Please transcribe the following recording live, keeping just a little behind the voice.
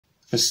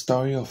The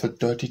Story of a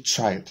Dirty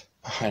Child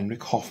by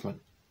Heinrich Hoffmann.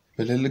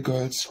 The little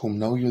girls whom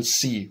now you'll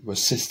see were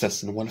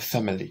sisters in one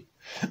family,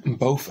 and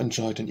both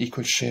enjoyed an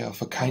equal share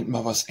of a kind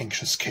mother's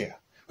anxious care.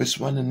 This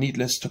one in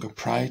needless took a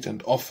pride,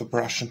 and oft a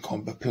brush and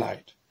comb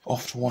applied.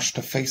 Oft washed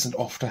her face and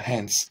oft her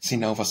hands, see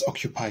now thus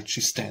occupied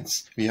she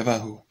stands. The other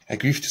who, I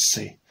grieve to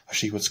say,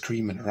 she would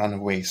scream and run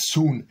away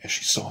soon as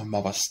she saw her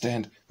mother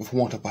stand with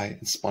water by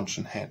and sponge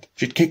in hand.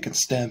 She'd kick and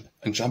stamp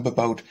and jump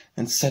about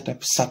and set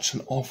up such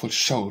an awful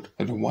shout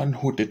that the one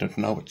who did not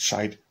know a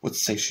child would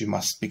say she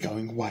must be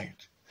going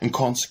wild. In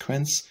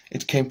consequence,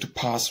 it came to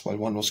pass while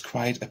one was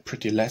quite a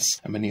pretty lass,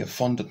 and many a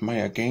fond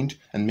admirer gained,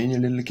 and many a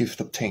little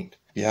gift obtained,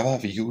 the other,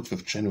 the youth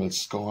with general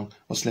scorn,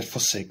 was left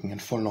forsaken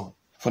and forlorn.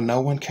 For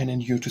no one can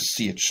endure to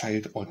see a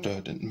child all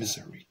dirt and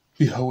misery.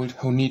 Behold,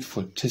 how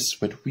needful 'tis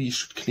that we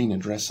should clean in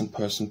dress and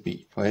person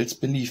be, or else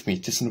believe me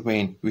 'tis in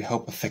vain we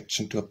hope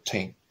affection to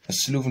obtain. A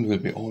sloven will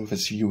be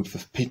always viewed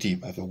with pity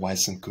by the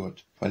wise and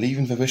good, while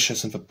even the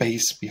vicious and the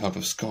base behold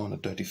with scorn a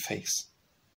dirty face.